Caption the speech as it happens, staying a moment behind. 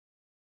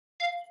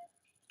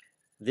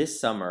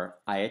This summer,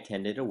 I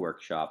attended a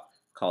workshop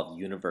called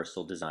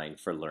Universal Design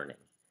for Learning.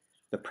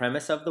 The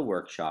premise of the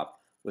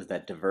workshop was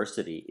that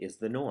diversity is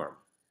the norm,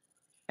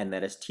 and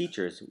that as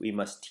teachers, we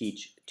must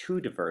teach to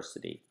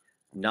diversity,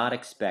 not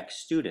expect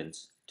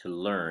students to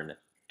learn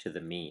to the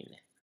mean.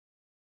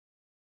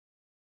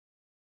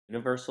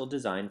 Universal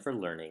Design for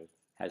Learning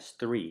has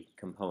three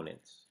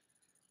components: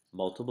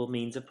 multiple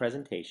means of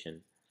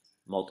presentation,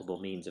 multiple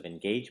means of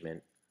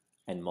engagement,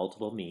 and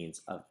multiple means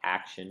of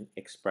action,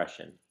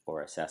 expression,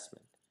 or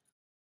assessment.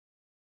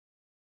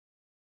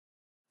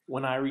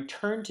 When I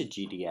returned to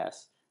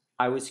GDS,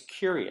 I was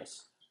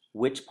curious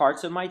which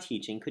parts of my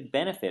teaching could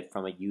benefit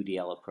from a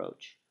UDL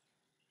approach,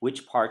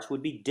 which parts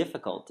would be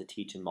difficult to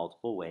teach in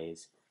multiple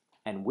ways,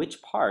 and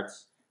which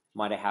parts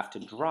might I have to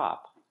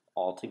drop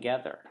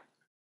altogether.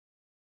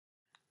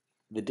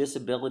 The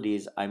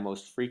disabilities I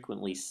most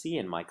frequently see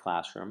in my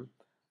classroom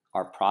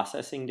are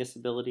processing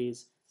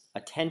disabilities,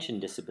 attention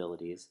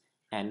disabilities,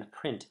 and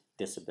print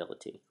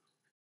disability.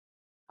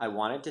 I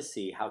wanted to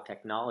see how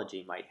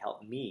technology might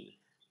help me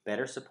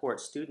better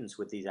support students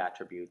with these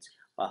attributes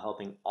while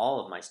helping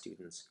all of my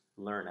students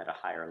learn at a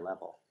higher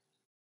level.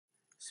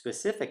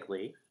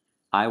 Specifically,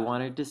 I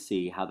wanted to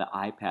see how the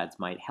iPads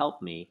might help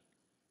me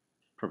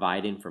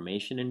provide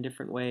information in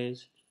different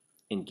ways,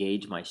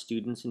 engage my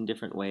students in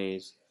different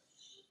ways,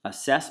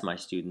 assess my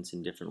students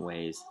in different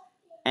ways,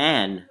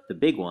 and, the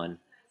big one,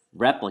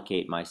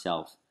 replicate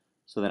myself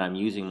so that I'm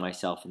using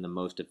myself in the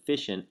most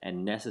efficient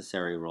and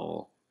necessary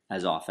role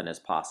as often as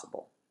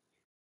possible.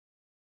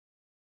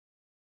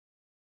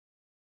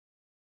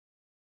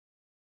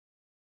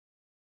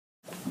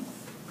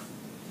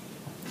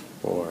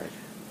 Bored.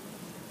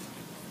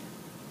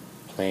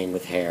 Playing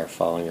with hair,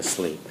 falling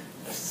asleep.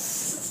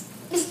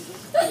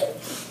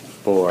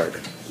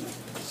 Bored.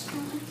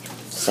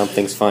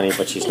 Something's funny,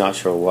 but she's not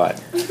sure what.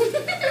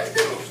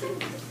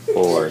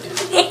 Bored.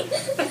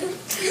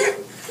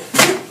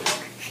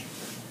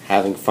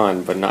 Having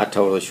fun, but not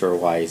totally sure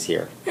why he's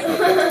here.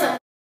 Okay.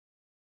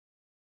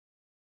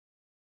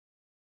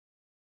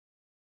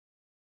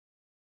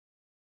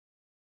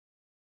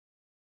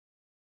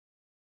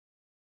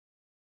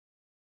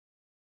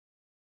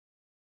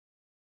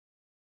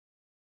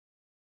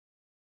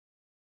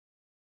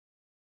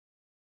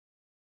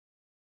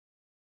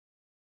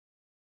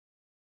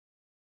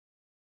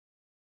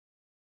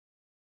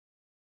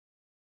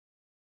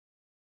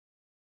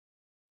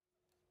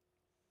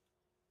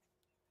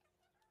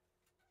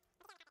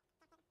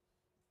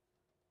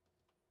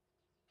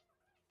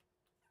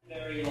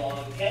 Very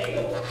long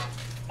tail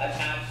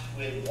attached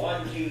with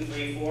 1, 2,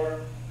 3,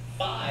 4,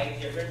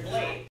 5 different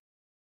blades.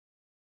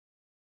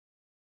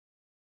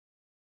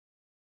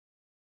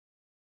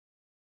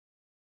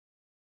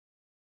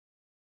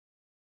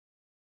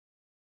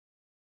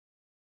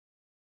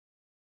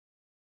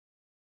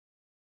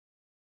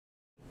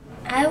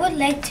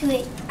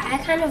 I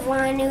kind of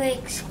want to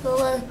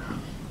explore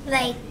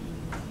like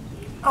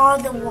all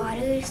the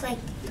waters, like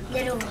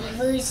little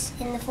rivers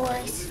in the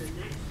forest.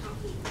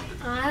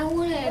 I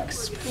want to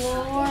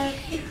explore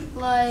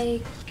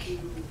like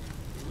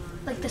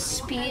the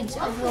speeds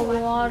of the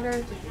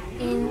water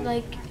and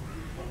like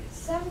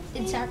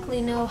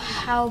exactly know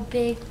how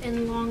big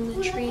and long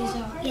the trees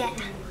are. Yeah.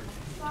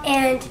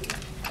 And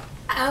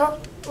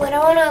what I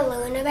want to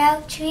learn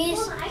about trees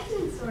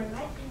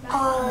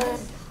are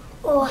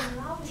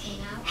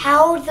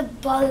how the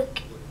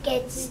bark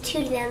gets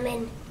to them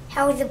and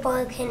how the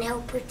bark can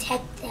help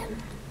protect them.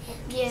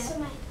 Yeah.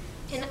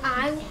 And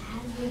I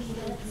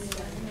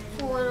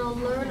want to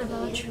learn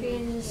about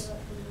trees,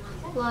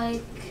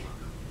 like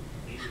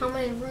how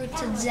many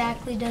roots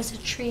exactly does a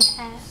tree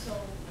have?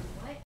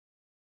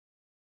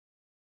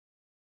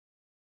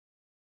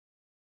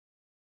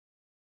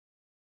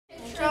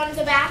 Draw to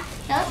the back?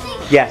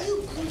 Yes.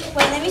 Wait,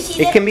 let me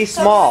see It can be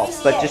small,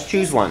 but just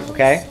choose one,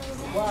 okay?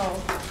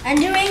 I'm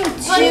doing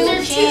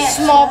two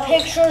small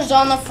pictures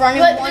on the front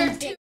and one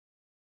big.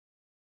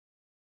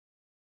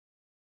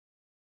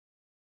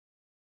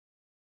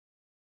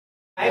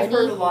 I've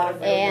heard a lot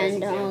of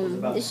And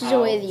this is a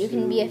way that you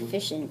can be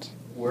efficient.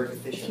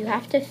 If you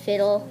have to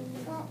fiddle,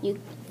 you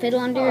fiddle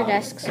under your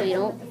desk so you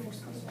don't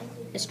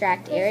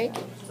distract Eric.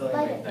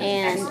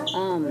 And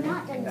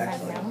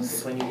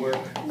when you work,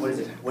 what is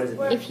it?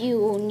 if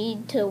you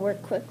need to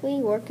work quickly,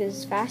 work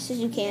as fast as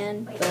you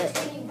can,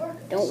 but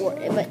don't work.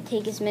 But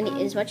take as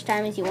much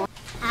time as you want.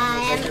 I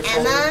am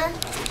Emma,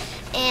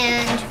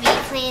 and we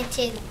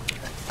planted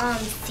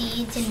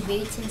seeds and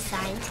roots in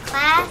science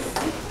class.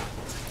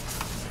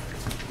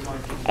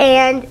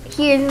 And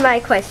here's my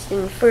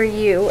question for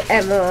you,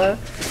 Emma.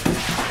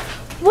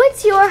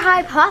 What's your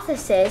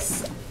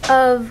hypothesis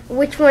of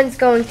which one's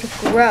going to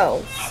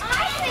grow?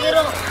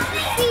 Little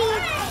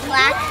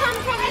black,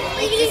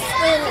 like this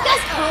little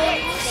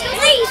cones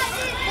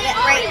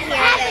right here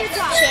that's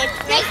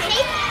shaped right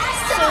here,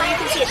 so you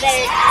can see it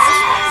better.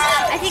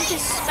 I think the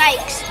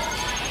spikes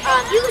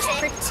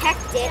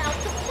protect it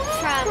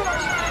from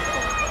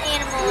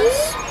animals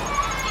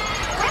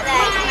that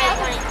might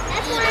want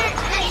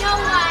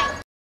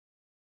to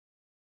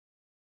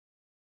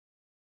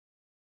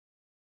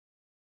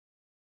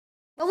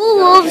How will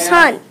wolves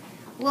hunt?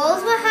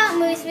 Wolves will hunt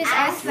moose with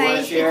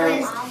arthritis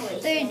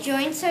because their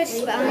joints are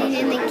swelling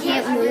and they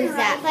can't move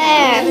that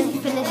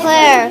fast.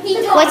 Claire,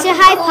 what's your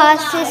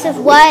hypothesis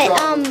of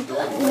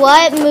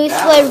what moose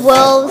would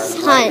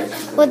wolves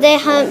hunt? Would they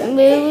hunt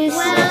moose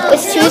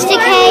with tooth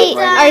decay,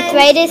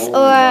 arthritis,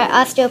 or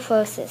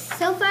osteoporosis?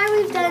 So far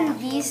we've done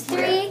these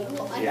three,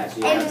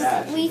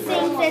 and we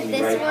think that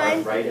this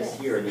one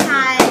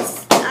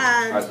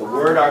has the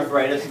word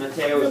arthritis,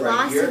 Mateo, is right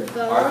loss here. of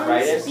bones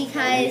Arthritis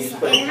because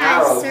put it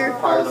arrows has for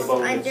part of the circles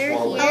bone that's under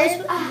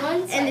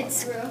swollen. here, and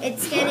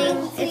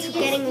it's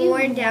getting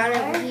worn down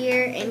over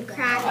here and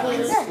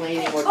cracking.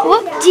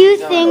 What do you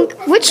think,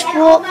 which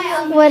wolf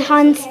would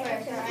hunt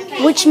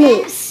which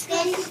moose?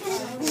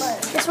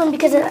 This one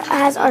because it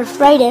has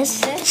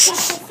arthritis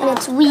and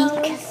it's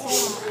weak.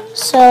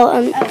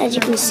 So, as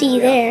you can see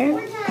there,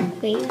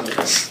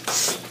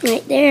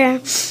 right there,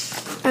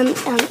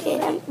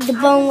 the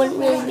bone wouldn't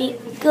really be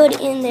good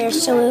in there,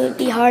 so it would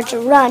be hard to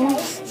run.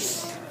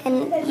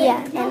 And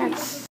yeah, and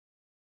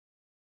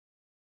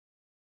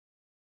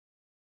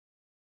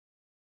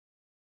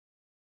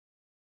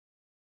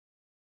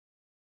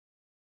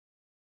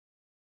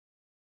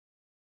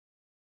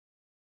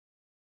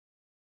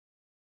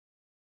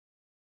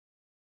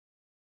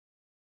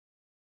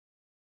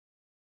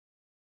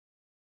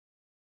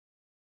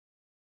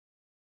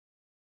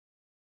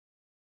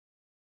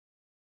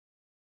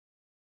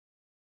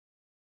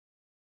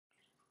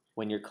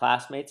When your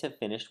classmates have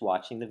finished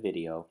watching the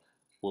video,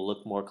 we'll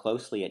look more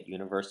closely at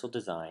universal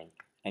design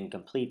and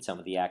complete some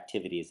of the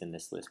activities in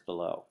this list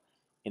below.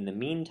 In the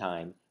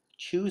meantime,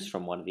 choose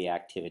from one of the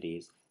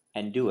activities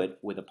and do it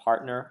with a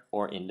partner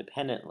or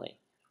independently.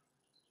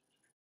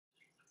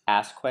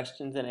 Ask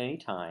questions at any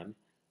time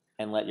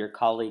and let your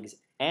colleagues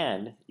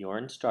and your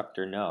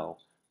instructor know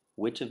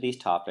which of these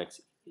topics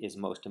is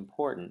most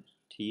important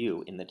to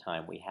you in the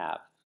time we have.